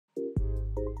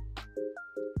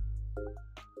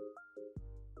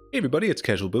Hey everybody, it's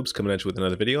Casual Boobs coming at you with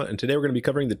another video, and today we're going to be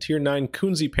covering the Tier 9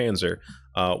 Kunze Panzer,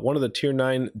 one of the Tier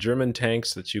 9 German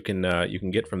tanks that you can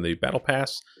get from the Battle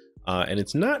Pass, and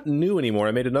it's not new anymore.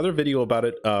 I made another video about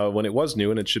it when it was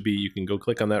new, and it should be, you can go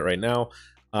click on that right now.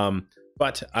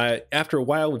 But after a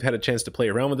while, we've had a chance to play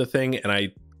around with the thing, and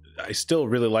I still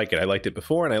really like it. I liked it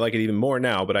before, and I like it even more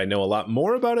now, but I know a lot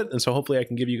more about it, and so hopefully I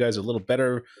can give you guys a little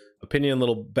better opinion, a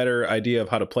little better idea of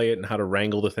how to play it and how to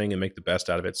wrangle the thing and make the best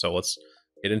out of it. So let's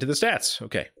get into the stats.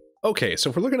 Okay,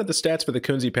 so if we're looking at the stats for the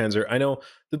Kunze Panzer, I know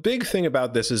the big thing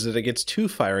about this is that it gets two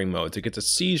firing modes. It gets a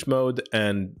siege mode,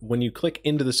 and when you click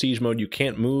into the siege mode, you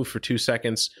can't move for 2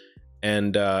 seconds,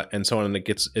 and so on.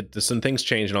 And some things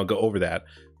change, and I'll go over that.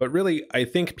 But really, I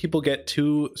think people get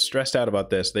too stressed out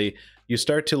about this. You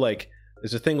start to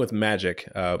there's a thing with Magic,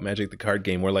 Magic the card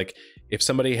game, where like if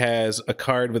somebody has a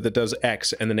card that does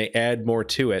X and then they add more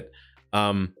to it,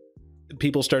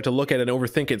 people start to look at it and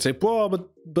overthink it and say, well,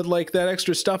 but like that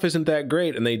extra stuff isn't that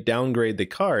great, and they downgrade the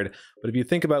card. But if you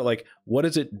think about it, like, what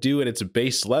does it do at its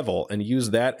base level, and use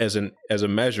that as a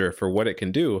measure for what it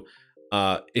can do,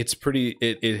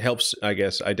 it helps, I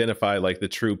guess, identify like the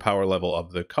true power level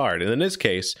of the card. And in this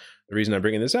case, the reason I'm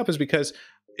bringing this up is because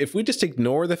if we just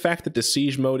ignore the fact that the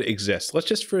siege mode exists, let's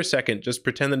just for a second just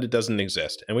pretend that it doesn't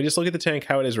exist, and we just look at the tank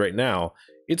how it is right now,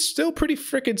 it's still pretty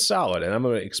freaking solid. And I'm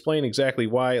going to explain exactly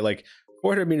why. Like,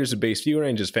 400 meters of base view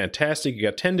range is fantastic. You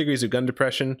got 10 degrees of gun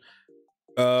depression,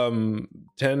 10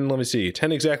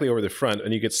 exactly over the front,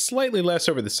 and you get slightly less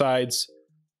over the sides.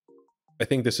 I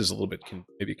think this is a little bit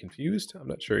maybe confused. I'm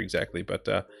not sure exactly, but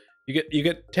you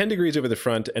get 10 degrees over the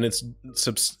front, and it's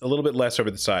a little bit less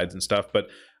over the sides and stuff. But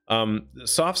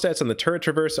soft stats on the turret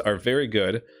traverse are very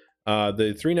good.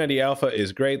 The 390 alpha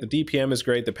is great. The DPM is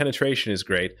great. The penetration is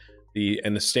great. The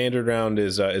standard round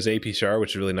is APCR,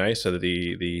 which is really nice. So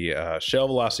the shell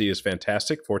velocity is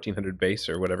fantastic, 1400 base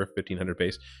or whatever, 1500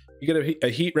 base. You get a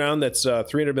heat round that's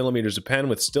 300 millimeters of pen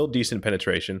with still decent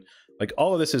penetration. Like,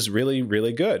 all of this is really,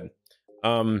 really good.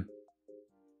 Like,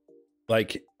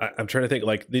 I'm trying to think,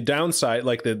 like, the downside,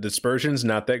 like the dispersion's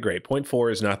not that great.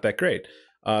 0.4 is not that great.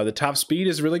 The top speed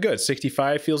is really good.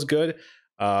 65 feels good.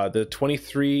 The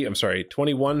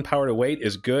 21 power to weight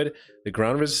is good. The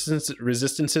ground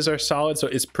resistances are solid, so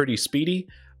it's pretty speedy.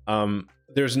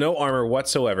 There's no armor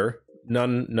whatsoever.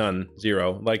 None,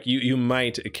 zero. Like, you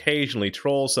might occasionally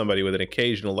troll somebody with an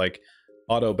occasional like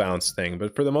auto bounce thing,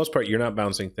 but for the most part, you're not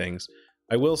bouncing things.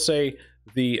 I will say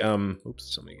the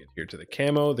oops, let me get here to the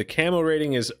camo. The camo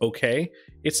rating is okay.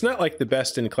 It's not like the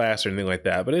best in class or anything like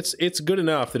that, but it's good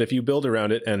enough that if you build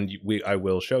around it, and I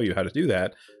will show you how to do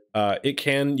that, you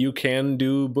can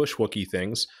do bush Wookiee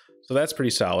things, so that's pretty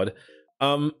solid.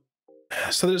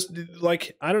 So there's,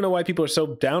 like, I don't know why people are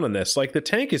so down on this. Like, the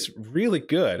tank is really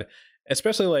good,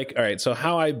 especially like, all right, so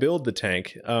how I build the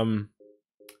tank.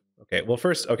 Okay, well,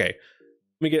 first, okay,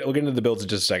 we'll get into the builds in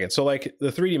just a second. So like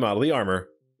the 3D model, the armor,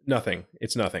 nothing.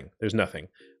 It's nothing. There's nothing.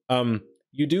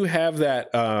 You do have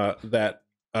that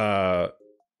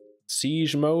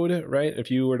siege mode, right? If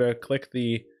you were to click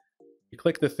the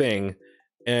thing,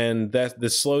 and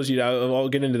this slows you down. I'll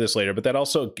get into this later, but that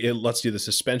also, it lets you the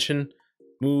suspension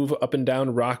move up and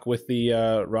down, rock with the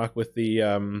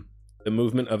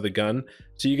movement of the gun,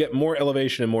 so you get more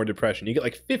elevation and more depression. You get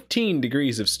like 15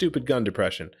 degrees of stupid gun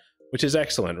depression, which is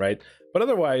excellent, right? But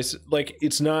otherwise, like,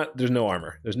 there's no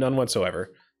armor, there's none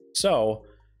whatsoever. So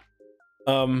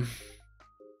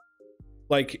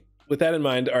like, with that in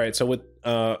mind, all right, so with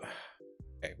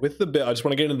the build, I just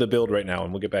want to get into the build right now,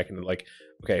 and we'll get back into, like,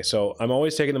 okay, so I'm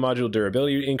always taking the modular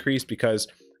durability increase because,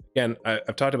 again,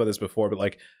 I've talked about this before, but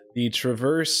like the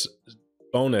traverse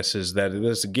bonuses that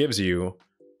this gives you,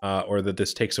 or that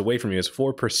this takes away from you, is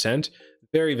 4%.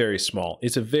 Very, very small.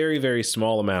 It's a very, very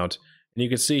small amount, and you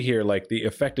can see here, like, the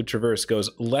effective traverse goes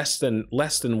less than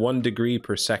 1 degree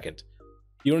per second.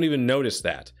 You don't even notice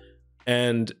that.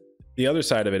 And the other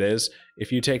side of it is,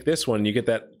 if you take this one, you get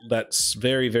that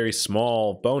very, very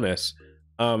small bonus.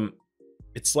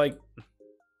 It's like,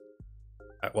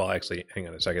 well, actually, hang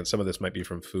on a second. Some of this might be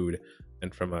from food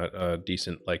and from a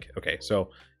decent, like, okay, so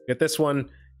you get this one.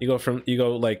 You go from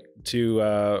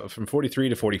 43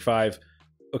 to 45.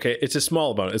 Okay, it's a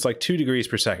small bonus. It's like 2 degrees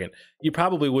per second. You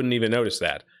probably wouldn't even notice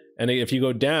that. And if you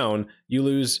go down, you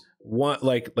lose one,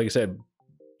 like I said,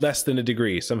 less than a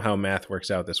degree. Somehow math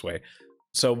works out this way.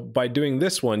 So by doing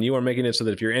this one, you are making it so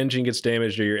that if your engine gets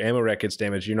damaged or your ammo rack gets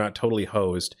damaged, you're not totally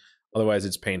hosed. Otherwise,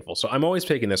 it's painful. So I'm always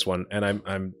picking this one, and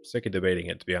I'm sick of debating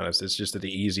it, to be honest. It's just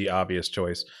the easy, obvious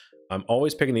choice. I'm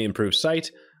always picking the improved sight.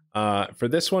 For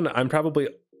this one, I'm probably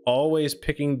always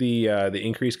picking the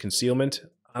increased concealment,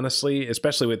 honestly,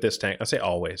 especially with this tank. I say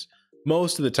always.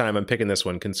 most of the time I'm picking this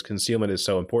one because concealment is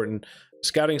so important.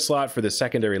 Scouting slot for the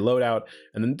secondary loadout,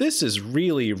 and then this is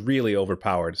really, really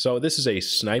overpowered. So this is a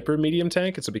sniper medium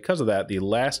tank, and so because of that, the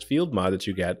last field mod that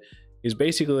you get is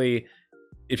basically,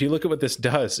 if you look at what this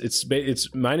does,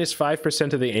 it's minus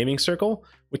 5% of the aiming circle,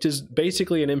 which is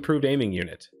basically an improved aiming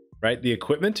unit, right? The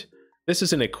equipment, this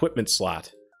is an equipment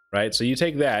slot, right? So you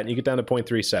take that and you get down to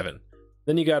 0.37.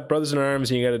 Then you got brothers in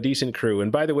arms and you got a decent crew.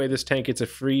 And by the way, this tank gets a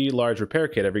free large repair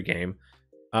kit every game.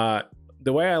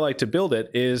 The way I like to build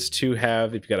it is to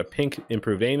have, if you got a pink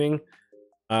improved aiming,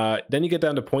 then you get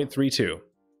down to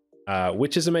 0.32,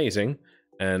 which is amazing.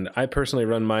 And I personally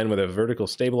run mine with a vertical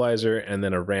stabilizer and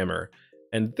then a rammer.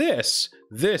 And this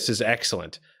is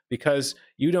excellent because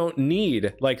you don't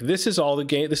need, like, this is all the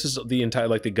game. This is the entire,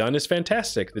 like, the gun is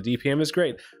fantastic. The DPM is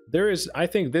great. I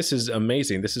think this is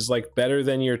amazing. This is like better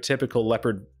than your typical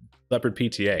Leopard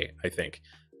PTA, I think.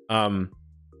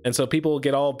 And so people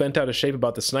get all bent out of shape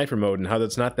about the sniper mode and how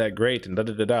that's not that great and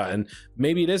da-da-da-da. And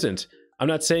maybe it isn't. I'm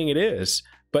not saying it is,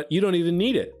 but you don't even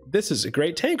need it. This is a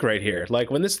great tank right here. Like,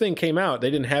 when this thing came out,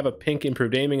 they didn't have a pink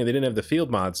improved aiming and they didn't have the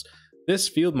field mods. This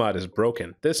field mod is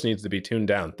broken. This needs to be tuned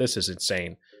down. This is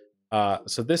insane.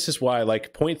 So this is why,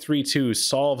 like, 0.32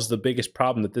 solves the biggest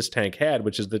problem that this tank had,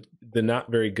 which is the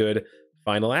not very good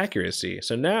final accuracy.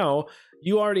 So now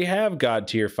you already have god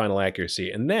tier final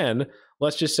accuracy. And then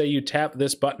let's just say you tap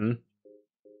this button.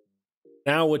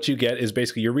 Now what you get is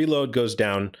basically your reload goes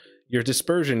down. Your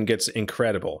dispersion gets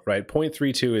incredible, right?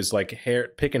 0.32 is like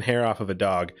picking hair off of a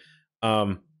dog.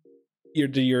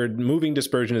 Your moving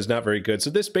dispersion is not very good. So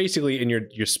this basically, and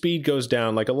your speed goes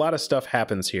down. Like, a lot of stuff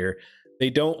happens here. They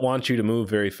don't want you to move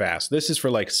very fast. This is for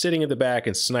like sitting at the back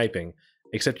and sniping,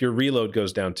 except your reload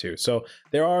goes down too. So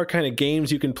there are kind of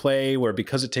games you can play where,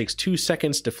 because it takes 2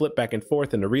 seconds to flip back and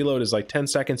forth and the reload is like 10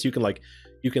 seconds, you can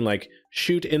like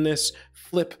shoot in this,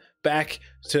 flip back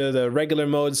to the regular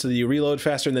mode so that you reload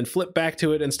faster, and then flip back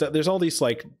to it and stuff. There's all these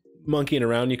like monkeying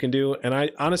around you can do. And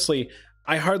I honestly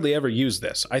hardly ever use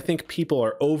this. I think people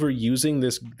are overusing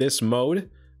this mode,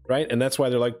 right? And that's why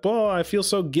they're like, "Oh, I feel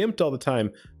so gimped all the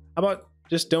time." How about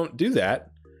just don't do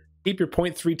that? Keep your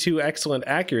 0.32 excellent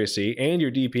accuracy and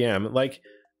your DPM. Like,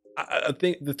 I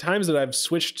think the times that I've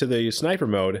switched to the sniper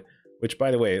mode, which, by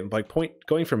the way, like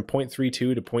going from 0.32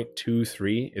 to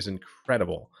 0.23 is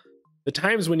incredible. The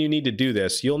times when you need to do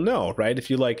this, you'll know, right? If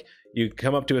you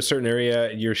come up to a certain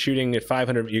area, you're shooting at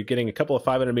 500, you're getting a couple of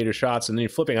 500-meter shots, and then you're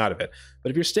flipping out of it. But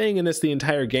if you're staying in this the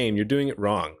entire game, you're doing it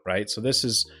wrong, right? So this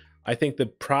is, I think, the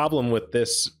problem with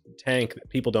this tank that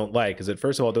people don't like is that,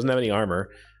 first of all, it doesn't have any armor,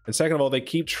 and second of all, they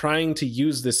keep trying to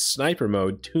use this sniper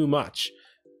mode too much.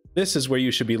 This is where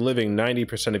you should be living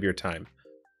 90% of your time.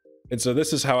 And so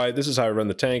this is how I run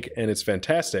the tank, and it's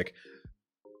fantastic.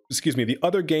 Excuse me. The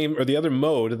other game, or the other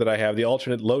mode that I have, the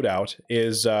alternate loadout,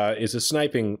 is a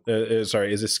scouting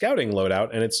loadout,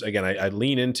 and it's, again, I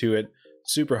lean into it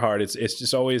super hard. It's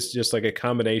just always just like a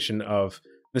combination of,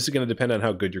 this is going to depend on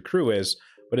how good your crew is,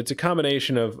 but it's a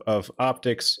combination of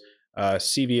optics,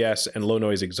 CVS, and low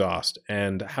noise exhaust.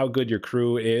 And how good your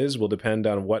crew is will depend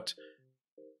on what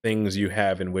things you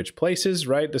have in which places,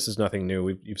 right? This is nothing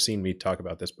new. You've seen me talk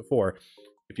about this before.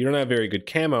 If you don't have very good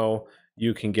camo,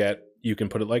 you can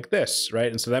put it like this,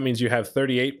 right? And so that means you have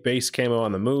 38 base camo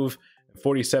on the move,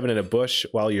 47 in a bush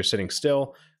while you're sitting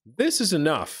still. This is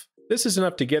enough. This is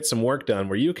enough to get some work done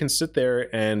where you can sit there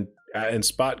and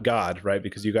spot God, right?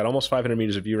 Because you got almost 500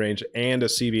 meters of view range and a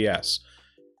CVS.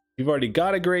 You've already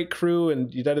got a great crew,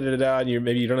 and and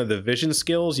maybe you don't have the vision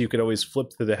skills. You could always flip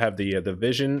to have the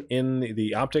vision in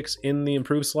the optics in the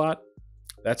improved slot.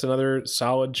 That's another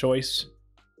solid choice.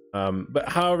 But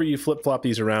however you flip-flop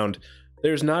these around,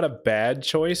 there's not a bad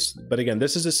choice. But again,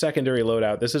 this is a secondary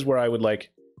loadout. This is where I would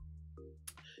like,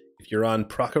 if you're on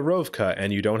Prokhorovka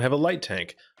and you don't have a light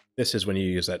tank, this is when you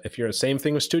use that. If you're the same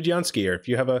thing with Studzianski, or if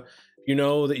you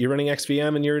know that you're running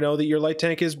XVM and you know that your light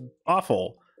tank is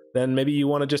awful, then maybe you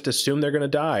want to just assume they're going to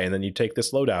die, and then you take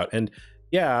this loadout. And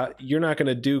yeah, you're not going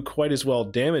to do quite as well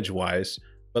damage-wise,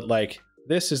 but like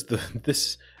this is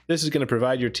going to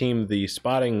provide your team the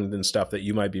spotting and stuff that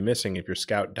you might be missing if your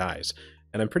scout dies.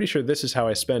 And I'm pretty sure this is how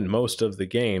I spend most of the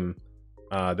game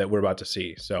that we're about to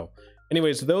see. So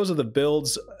anyways, those are the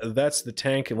builds. That's the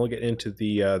tank, and we'll get into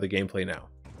the gameplay now.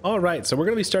 All right, so we're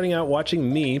going to be starting out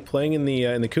watching me playing in the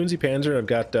Kunze Panzer. I've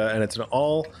got and it's an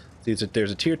all. There's a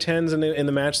tier 10s in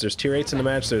the match. There's tier 8s in the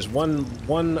match. There's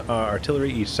one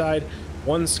artillery each side,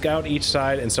 one scout each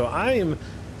side, and so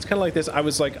it's kind of like this. I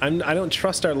was like, I don't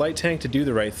trust our light tank to do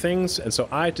the right things, and so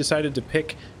I decided to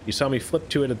pick. You saw me flip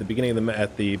to it at the beginning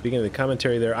of the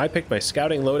commentary there. I picked my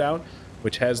scouting loadout,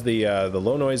 which has the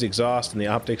low noise exhaust and the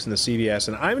optics and the CVS,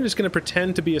 and I'm just going to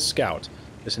pretend to be a scout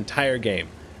this entire game.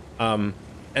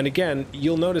 And again,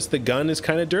 you'll notice the gun is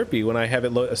kind of derpy when I have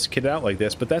it kitted out like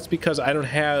this, but that's because I don't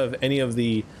have any of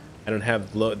the, I don't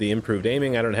have the improved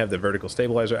aiming, I don't have the vertical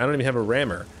stabilizer, I don't even have a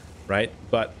rammer, right?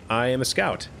 But I am a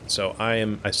scout, so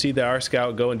I see our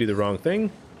scout go and do the wrong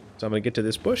thing, so I'm gonna get to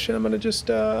this bush and I'm gonna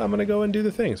just I'm gonna go and do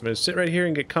the things. I'm gonna sit right here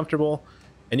and get comfortable,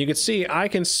 and you can see I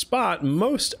can spot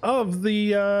most of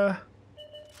the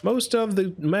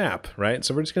map, right?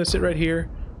 So we're just gonna sit right here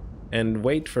and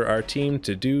wait for our team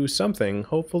to do something.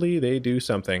 Hopefully they do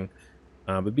something,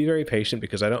 but be very patient,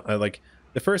 because like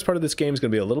the first part of this game is going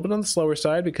to be a little bit on the slower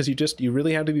side, because you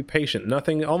really have to be patient.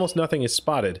 Almost nothing is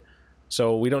spotted,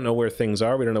 so we don't know where things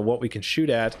are. We don't know what we can shoot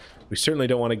at. We certainly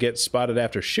don't want to get spotted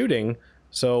after shooting,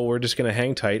 so we're just going to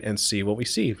hang tight and see what we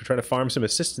see. We're trying to farm some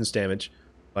assistance damage,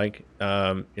 like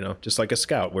you know, just like a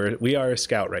scout. We are a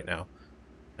scout right now,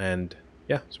 and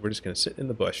yeah, so we're just going to sit in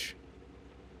the bush.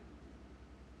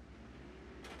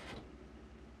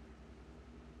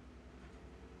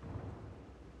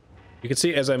 You can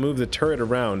see as I move the turret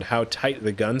around how tight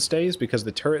the gun stays, because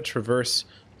the turret traverse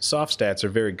soft stats are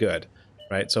very good,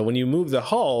 right? So when you move the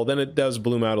hull, then it does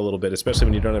bloom out a little bit, especially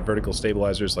when you don't have vertical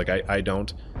stabilizers like I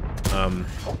don't.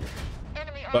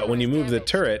 But when you move the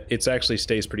turret, it actually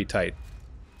stays pretty tight.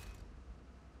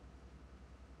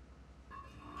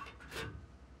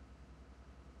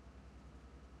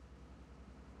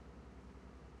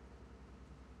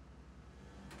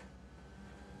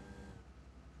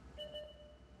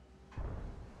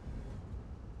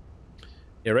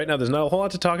 Yeah, right now there's not a whole lot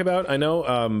to talk about, I know,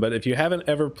 but if you haven't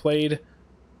ever played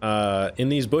in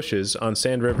these bushes on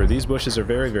Sand River, these bushes are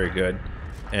very, very good.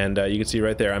 And you can see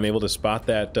right there, I'm able to spot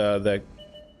that that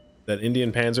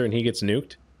Indian Panzer, and he gets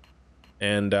nuked.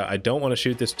 And I don't want to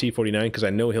shoot this T-49 because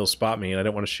I know he'll spot me, and I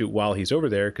don't want to shoot while he's over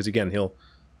there, because again,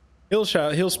 he'll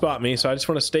spot me. So I just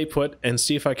want to stay put and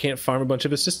see if I can't farm a bunch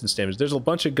of assistance damage. There's a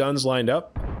bunch of guns lined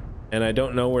up, and I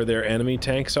don't know where their enemy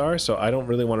tanks are, so I don't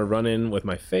really want to run in with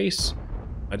my face.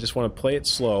 I just want to play it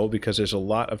slow, because there's a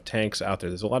lot of tanks out there.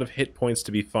 There's a lot of hit points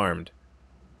to be farmed.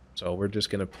 So we're just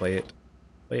going to play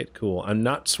it cool. I'm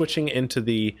not switching into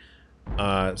the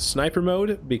sniper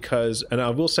mode, because, and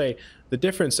I will say, the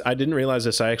difference, I didn't realize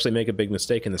this, I actually make a big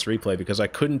mistake in this replay, because I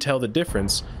couldn't tell the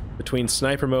difference between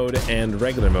sniper mode and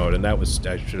regular mode, and that was,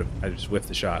 I just whiffed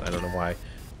the shot, I don't know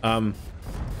why.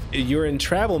 You're in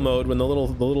travel mode when the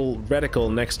little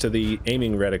reticle next to the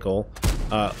aiming reticle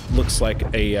looks like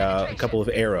a couple of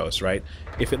arrows, right?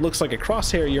 If it looks like a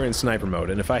crosshair, you're in sniper mode.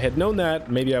 And if I had known that,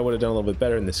 maybe I would have done a little bit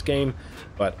better in this game,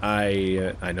 but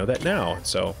I know that now.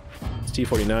 So this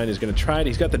T-49 is going to try it.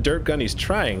 He's got the derp gun. He's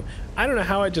trying. I don't know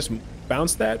how I just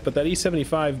bounced that, but that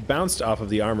E-75 bounced off of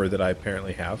the armor that I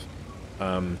apparently have.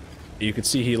 You can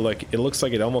see it looks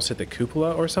like it almost hit the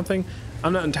cupola or something.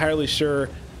 I'm not entirely sure.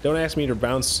 Don't ask me to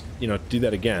bounce, you know, do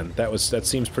that again. That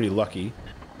seems pretty lucky.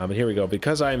 But here we go.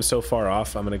 Because I am so far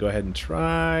off, I'm going to go ahead and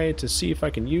try to see if I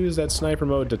can use that sniper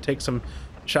mode to take some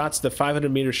shots, the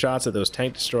 500-meter shots at those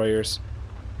tank destroyers.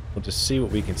 We'll just see what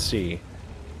we can see.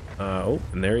 Oh,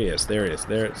 and there he is. There he is.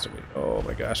 Oh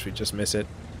my gosh, we just miss it.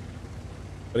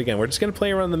 But again, we're just going to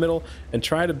play around the middle and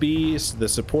try to be the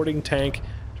supporting tank.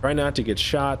 Try not to get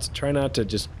shot. Try not to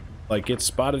just, like, get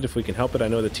spotted if we can help it. I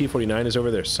know the T-49 is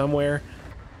over there somewhere.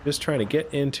 Just trying to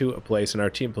get into a place, and our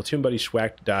platoon buddy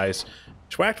Schwacht dies.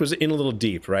 Schwacht was in a little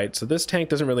deep, right? So this tank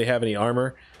doesn't really have any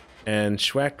armor, and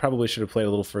Schwacht probably should have played a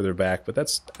little further back, but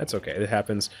that's okay. It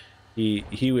happens.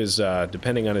 He was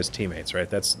depending on his teammates, right?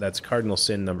 That's cardinal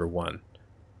sin number one.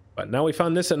 But now we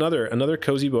found this another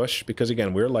cozy bush, because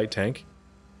again, we're a light tank,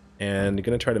 and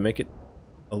going to try to make it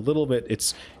a little bit.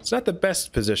 It's not the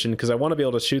best position, because I want to be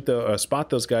able to shoot spot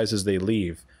those guys as they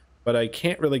leave. But I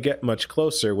can't really get much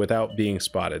closer without being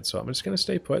spotted, so I'm just going to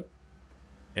stay put.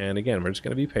 And again, we're just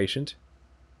going to be patient.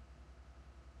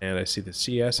 And I see the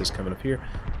CS is coming up here.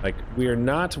 Like, we're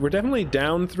definitely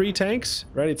down 3 tanks,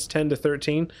 right? It's 10 to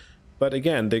 13. But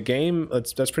again, the game,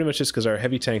 that's pretty much just because our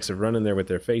heavy tanks have run in there with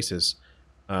their faces.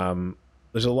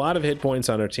 There's a lot of hit points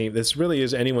on our team. This really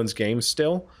is anyone's game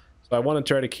still. So I want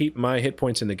to try to keep my hit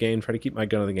points in the game, try to keep my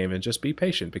gun in the game, and just be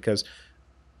patient, because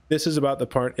this is about the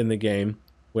part in the game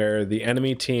where the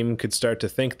enemy team could start to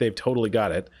think they've totally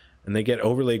got it, and they get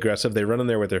overly aggressive, they run in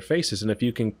there with their faces, and if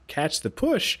you can catch the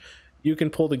push, you can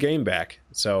pull the game back.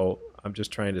 So I'm just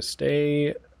trying to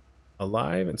stay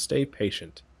alive and stay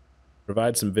patient.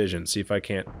 Provide some vision, see if I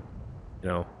can't, you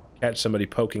know, catch somebody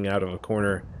poking out of a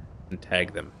corner and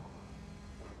tag them.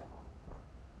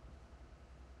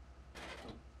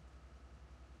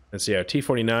 Let's see, our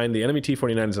T-49, the enemy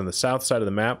T-49 is on the south side of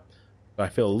the map. So I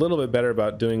feel a little bit better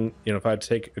about doing, you know, if I had to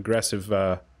take aggressive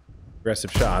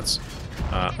shots.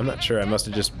 I'm not sure. I must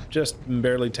have just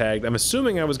barely tagged. I'm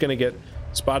assuming I was going to get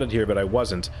spotted here, but I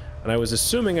wasn't. And I was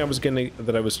assuming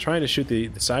that I was trying to shoot the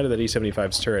side of that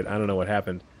E-75's turret. I don't know what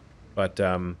happened, but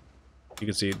you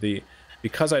can see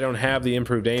because I don't have the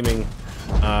improved aiming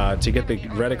to get the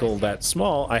reticle that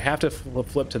small, I have to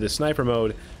flip to the sniper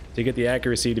mode to get the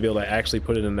accuracy to be able to actually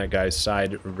put it in that guy's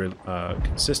side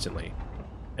consistently.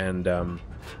 And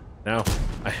now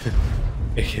a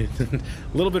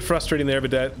little bit frustrating there,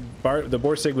 but the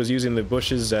Borsig was using the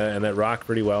bushes and that rock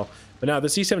pretty well. But now the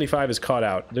C-75 is caught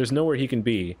out. There's nowhere he can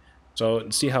be. So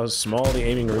see how small the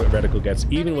aiming reticle gets,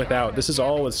 even without. This is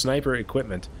all with sniper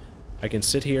equipment. I can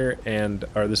sit here and,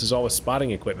 or this is all with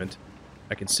spotting equipment.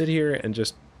 I can sit here and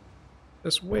just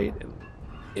wait and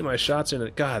get my shots in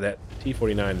it. God, that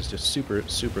T-49 is just super,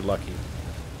 super lucky.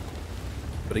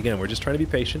 But again, we're just trying to be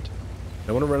patient. I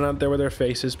don't want to run out there with our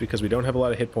faces because we don't have a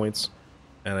lot of hit points.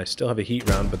 And I still have a heat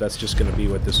round, but that's just going to be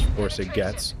what this Borsig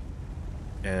gets.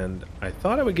 And I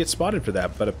thought I would get spotted for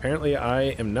that, but apparently I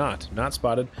am not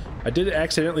spotted. I did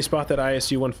accidentally spot that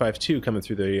ISU-152 coming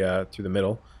through the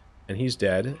middle, and he's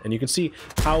dead. And you can see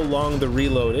how long the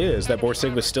reload is. That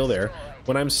Borsig was still there.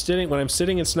 When I'm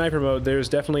sitting in sniper mode,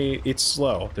 it's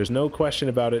slow. There's no question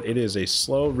about it. It is a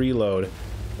slow reload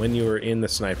when you are in the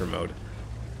sniper mode.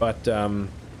 But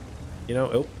you know,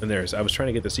 oh, and I was trying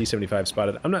to get the C-75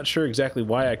 spotted. I'm not sure exactly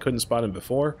why I couldn't spot him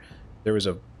before. There was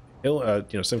you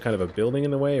know, some kind of a building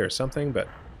in the way or something, but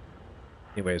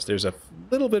anyways, there's a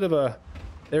little bit of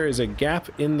there is a gap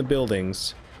in the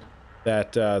buildings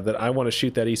that I want to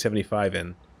shoot that E-75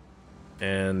 in.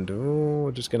 And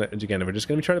we're just gonna be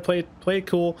trying to play it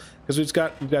cool, because we've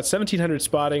got 1700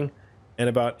 spotting and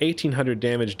about 1800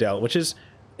 damage dealt, which is,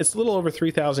 it's a little over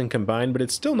 3,000 combined, but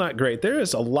it's still not great. There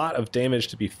is a lot of damage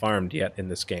to be farmed yet in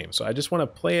this game, so I just want to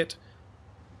play it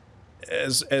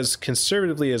as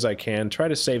conservatively as I can, try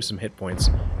to save some hit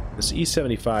points. This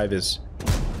E-75 is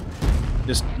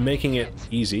just making it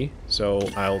easy, so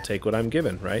I'll take what I'm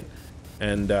given, right?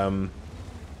 And the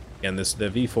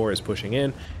V4 is pushing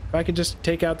in. If I could just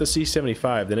take out the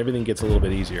C-75, then everything gets a little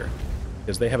bit easier,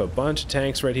 because they have a bunch of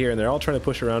tanks right here, and they're all trying to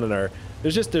push around in our...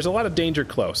 There's a lot of danger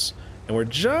close, and we're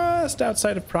just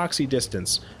outside of proxy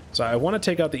distance. So I want to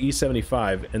take out the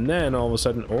E-75, and then all of a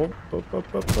sudden,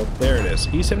 there it is.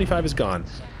 E-75 is gone.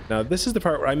 Now this is the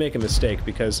part where I make a mistake,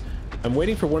 because I'm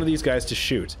waiting for one of these guys to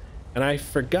shoot, and I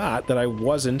forgot that I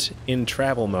wasn't in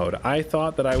travel mode. I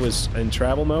thought that I was in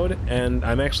travel mode, and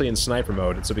I'm actually in sniper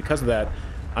mode, and so because of that,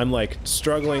 I'm like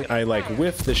struggling. I like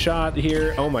whiff the shot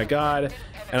here, oh my god,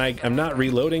 and I'm not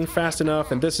reloading fast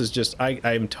enough, and this is just,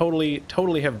 I'm totally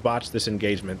have botched this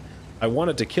engagement. I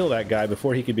wanted to kill that guy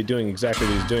before he could be doing exactly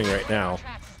what he's doing right now,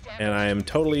 and I am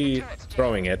totally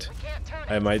throwing it.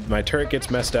 My turret gets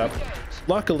messed up.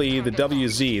 Luckily, the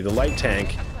WZ, the light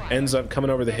tank, ends up coming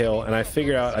over the hill, and I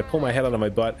pull my head out of my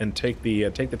butt and take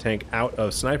the tank out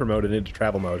of sniper mode and into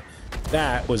travel mode.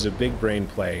 That was a big brain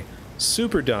play.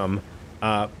 Super dumb,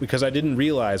 because I didn't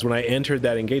realize when I entered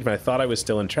that engagement, I thought I was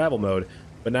still in travel mode,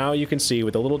 but now you can see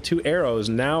with the little 2 arrows,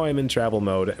 now I'm in travel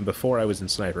mode, and before I was in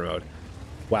sniper mode.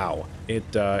 Wow, it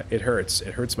hurts.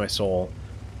 It hurts my soul.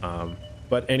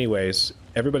 But anyways,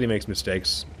 everybody makes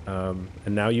mistakes, and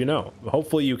now you know.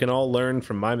 Hopefully you can all learn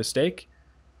from my mistake.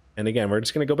 And again, we're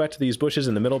just going to go back to these bushes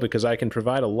in the middle, because I can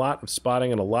provide a lot of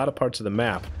spotting and a lot of parts of the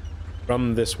map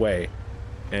from this way.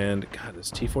 And God, this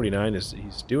T-49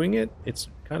 he's doing it. It's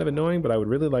kind of annoying, but I would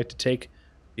really like to take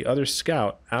the other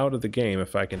scout out of the game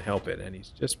if I can help it. And he's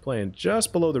just playing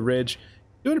just below the ridge,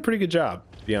 doing a pretty good job,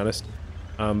 to be honest.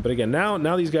 But again,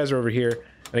 now these guys are over here,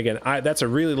 and again, that's a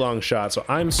really long shot, so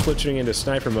I'm switching into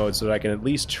sniper mode so that I can at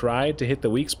least try to hit the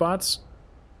weak spots.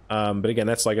 But again,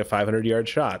 that's like a 500-yard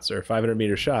shot, or a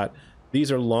 500-meter shot.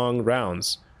 These are long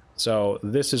rounds, so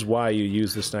this is why you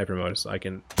use the sniper mode. So I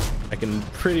can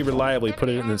pretty reliably put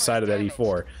it in the side of that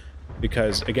E4,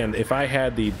 because again, if I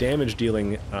had the damage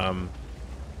dealing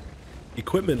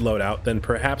equipment loadout, then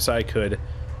perhaps I could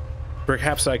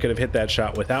have hit that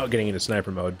shot without getting into sniper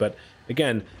mode. But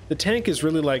again, the tank is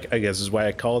really like, I guess is why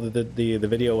I called the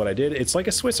video what I did. It's like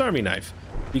a Swiss Army knife,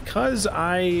 because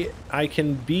I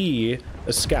can be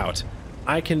a scout,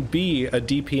 I can be a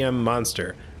DPM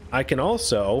monster, I can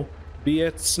also be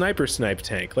a snipe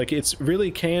tank. Like, it's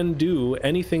really can do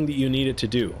anything that you need it to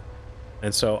do.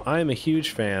 And so I'm a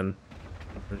huge fan.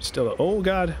 Still, oh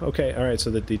god, okay, all right. So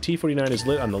the T-49 is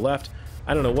lit on the left.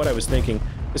 I don't know what I was thinking.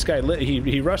 This guy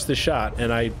he rushed the shot,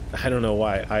 and I don't know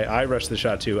why. I rushed the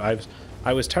shot too.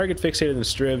 I was target fixated in the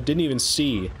Striv, didn't even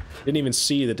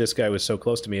see that this guy was so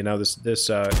close to me. And now this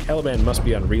Caliban must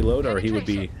be on reload, or he would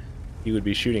be he would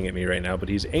be shooting at me right now, but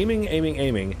he's aiming, aiming,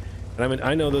 aiming. And I mean,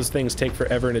 I know those things take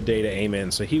forever and a day to aim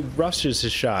in, so he rushes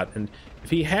his shot. And if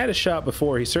he had a shot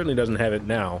before, he certainly doesn't have it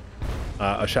now.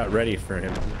 A shot ready for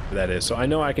him, that is. So I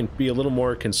know I can be a little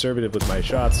more conservative with my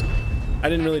shots. I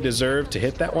didn't really deserve to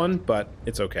hit that one, but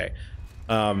it's okay.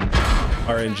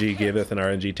 RNG giveth and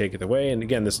RNG taketh away. And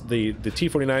again, the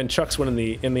T-49 chucks one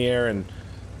in the air, and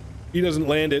he doesn't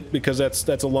land it because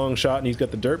that's a long shot, and he's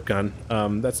got the derp gun.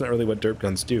 That's not really what derp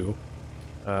guns do,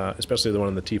 especially the one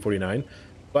on the T-49.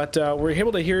 But we're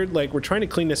able to hear, like, we're trying to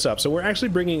clean this up. So we're actually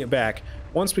bringing it back.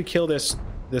 Once we kill this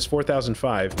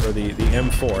 4005, or the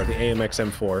M4, the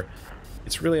AMX M4,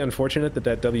 it's really unfortunate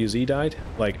that WZ died.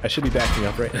 Like, I should be backing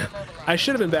up right now. I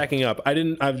should have been backing up.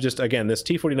 Again, this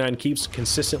T-49 keeps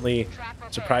consistently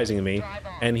surprising me.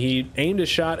 And he aimed a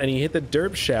shot, and he hit the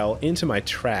derp shell into my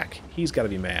track. He's got to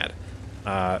be mad.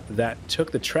 That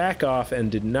took the track off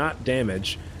and did not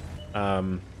damage.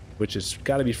 Which has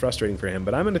got to be frustrating for him.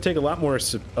 But I'm going to take a lot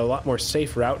more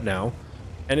safe route now,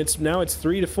 and it's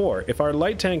 3-4. If our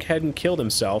light tank hadn't killed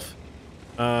himself,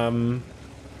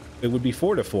 it would be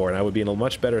 4-4, and I would be in a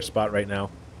much better spot right now.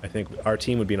 I think our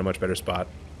team would be in a much better spot.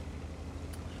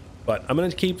 But I'm going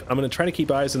to try to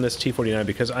keep eyes on this T-49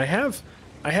 because I have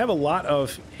a lot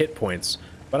of hit points,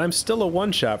 but I'm still a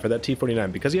one-shot for that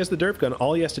T-49 because he has the derp gun.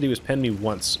 All he has to do is pen me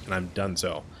once, and I'm done.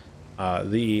 So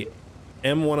the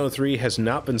M103 has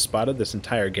not been spotted this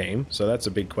entire game, so that's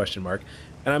a big question mark.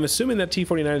 And I'm assuming that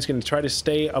T-49 is going to try to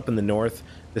stay up in the north.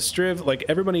 The Striv, like,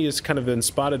 everybody has kind of been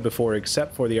spotted before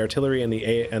except for the artillery and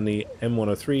the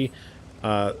M103.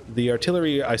 The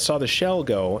artillery, I saw the shell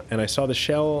go, and I saw the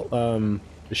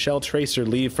shell tracer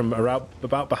leave from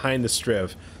about behind the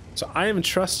Striv. So I am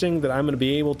trusting that I'm going to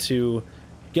be able to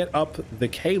get up the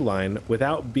K line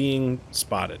without being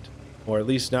spotted, or at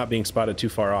least not being spotted too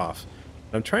far off.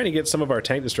 I'm trying to get some of our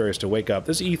tank destroyers to wake up.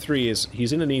 This E3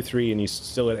 he's in an E3 and he's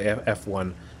still at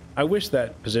F1. I wish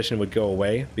that position would go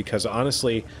away because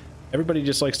honestly, everybody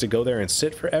just likes to go there and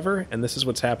sit forever, and this is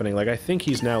what's happening. Like, I think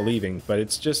he's now leaving, but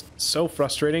it's just so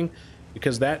frustrating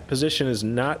because that position is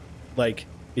not, like,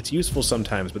 it's useful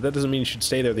sometimes, but that doesn't mean you should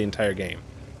stay there the entire game.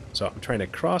 So I'm trying to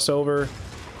cross over,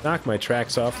 knock my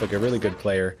tracks off like a really good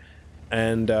player,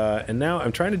 and now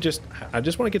I'm trying to I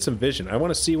just want to get some vision. I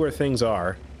want to see where things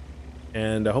are.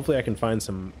 And hopefully I can find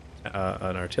some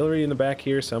an artillery in the back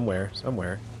here somewhere.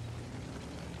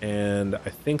 And I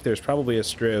think there's probably a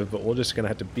Striv, but we're just going to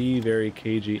have to be very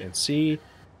cagey and see.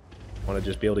 I want to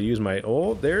just be able to use my...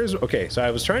 Oh, there's... Okay, so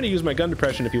I was trying to use my gun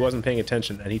depression if he wasn't paying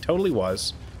attention, and he totally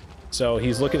was. So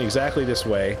he's looking exactly this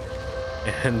way.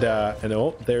 And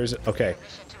oh, there's... Okay,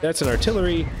 that's an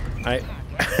artillery. I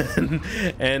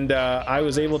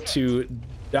was able to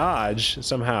dodge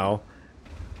somehow.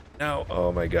 Now,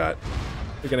 oh my god.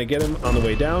 We're gonna get him on the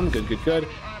way down. Good, good, good.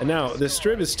 And now, this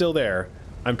Striv is still there,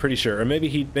 I'm pretty sure. Or maybe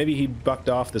he bucked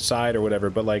off the side or whatever,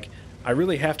 but like, I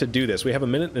really have to do this. We have a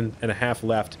minute and a half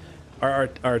left. Our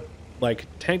like,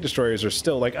 tank destroyers are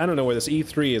still, like, I don't know where this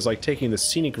E3 is, like, taking the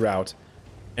scenic route.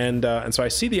 And so I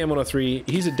see the M103,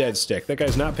 he's a dead stick. That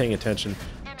guy's not paying attention.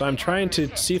 So I'm trying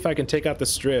to see if I can take out the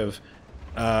Striv.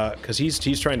 Because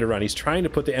he's trying to run. He's trying to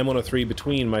put the M103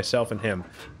 between myself and him.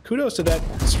 Kudos to that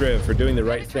Striv for doing the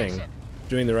right thing,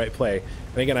 doing the right play.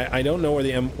 And again, I don't know where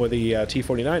the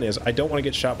T-49 is. I don't want to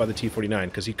get shot by the T-49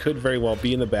 because he could very well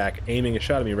be in the back aiming a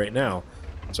shot at me right now.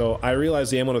 So I realize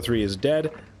the M103 is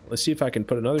dead. Let's see if I can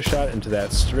put another shot into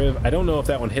that Striv. I don't know if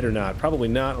that one hit or not. Probably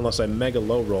not unless I mega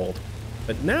low rolled.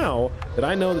 But now that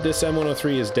I know that this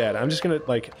M103 is dead, I'm just gonna,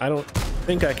 like, I don't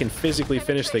think I can physically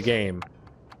finish the game.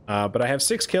 But I have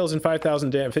 6 kills and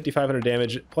 5,500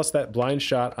 damage, plus that blind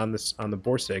shot on the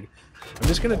Borsig. I'm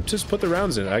just gonna put the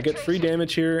rounds in. I get free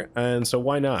damage here, and so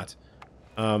why not?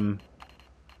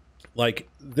 Like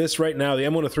this right now, the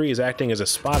M103 is acting as a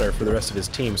spotter for the rest of his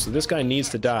team, so this guy needs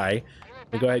to die.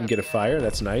 We go ahead and get a fire.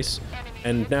 That's nice.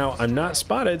 And now I'm not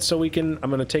spotted, so I'm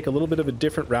gonna take a little bit of a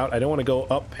different route. I don't want to go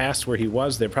up past where he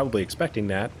was. They're probably expecting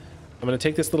that. I'm gonna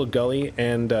take this little gully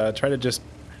and try to just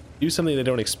do something they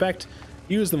don't expect.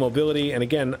 Use the mobility, and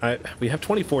again, we have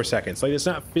 24 seconds. Like, it's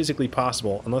not physically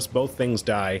possible unless both things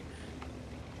die.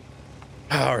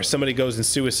 Or somebody goes and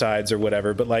suicides or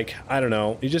whatever, but like, I don't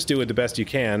know. You just do it the best you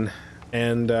can.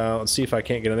 And let's see if I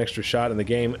can't get an extra shot in the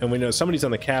game. And we know somebody's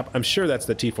on the cap. I'm sure that's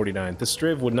the T-49. The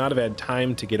Striv would not have had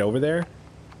time to get over there.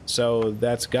 So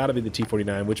that's got to be the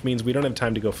T-49, which means we don't have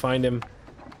time to go find him.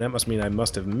 That must mean I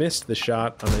must have missed the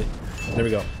shot on the... There we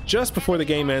go. Just before the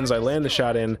game ends, I land the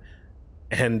shot in.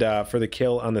 And for the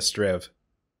kill on the Striv.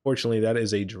 Fortunately, that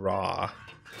is a draw.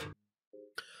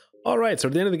 Alright, so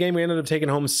at the end of the game, we ended up taking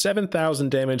home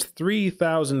 7,000 damage,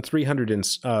 3,300 in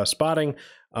spotting.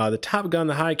 The Top Gun,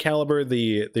 the High Caliber,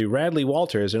 the Radley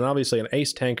Walters, and obviously an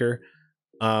ace tanker.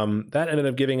 That ended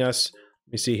up giving us,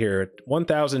 let me see here,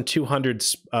 1,200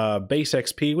 base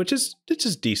XP, which is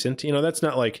decent. You know, that's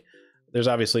not like, there's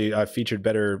obviously featured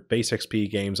better base XP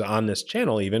games on this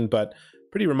channel even, but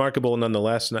pretty remarkable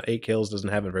nonetheless. Not 8 kills, doesn't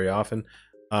happen very often.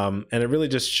 And it really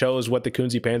just shows what the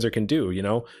Kunze Panzer can do, you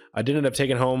know. I did end up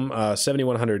taking home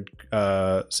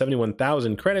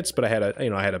 71,000 credits, but I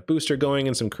had a booster going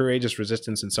and some courageous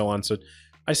resistance and so on. So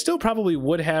I still probably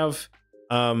would have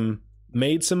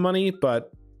made some money,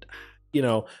 but you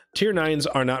know, tier 9s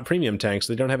are not premium tanks.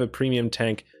 They don't have a premium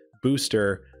tank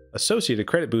booster associated,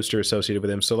 credit booster associated with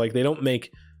them. So like they don't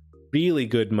make really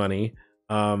good money.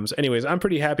 So anyways, I'm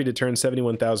pretty happy to turn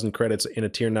 71,000 credits in a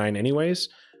tier 9 anyways.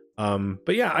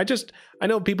 But yeah, I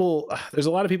know people, there's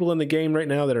a lot of people in the game right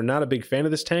now that are not a big fan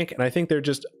of this tank, and I think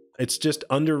it's just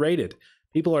underrated.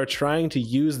 People are trying to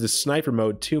use the sniper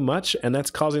mode too much, and that's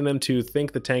causing them to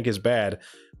think the tank is bad.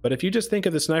 But if you just think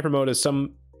of the sniper mode as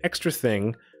some extra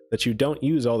thing that you don't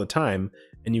use all the time,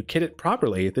 and you kit it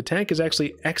properly, the tank is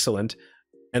actually excellent.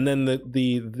 And then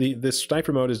the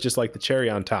sniper mode is just like the cherry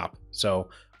on top. So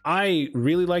I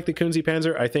really like the Kunze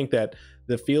Panzer. I think that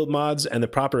the field mods and the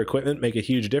proper equipment make a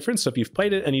huge difference. So if you've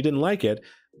played it and you didn't like it,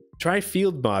 try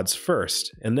field mods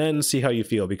first and then see how you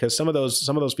feel, because some of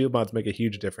those field mods make a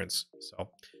huge difference. So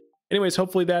anyways,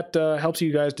 hopefully that helps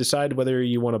you guys decide whether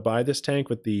you want to buy this tank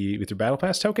with your battle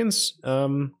pass tokens.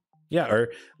 Yeah, or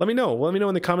let me know. Let me know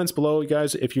in the comments below, you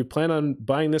guys, if you plan on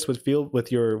buying this with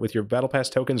your battle pass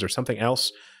tokens or something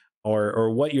else,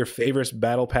 or what your favorite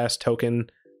battle pass token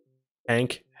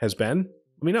tank has been.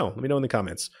 Let me know. Let me know in the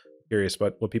comments. Curious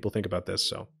about what people think about this.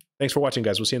 So thanks for watching,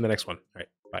 guys. We'll see you in the next one. All right.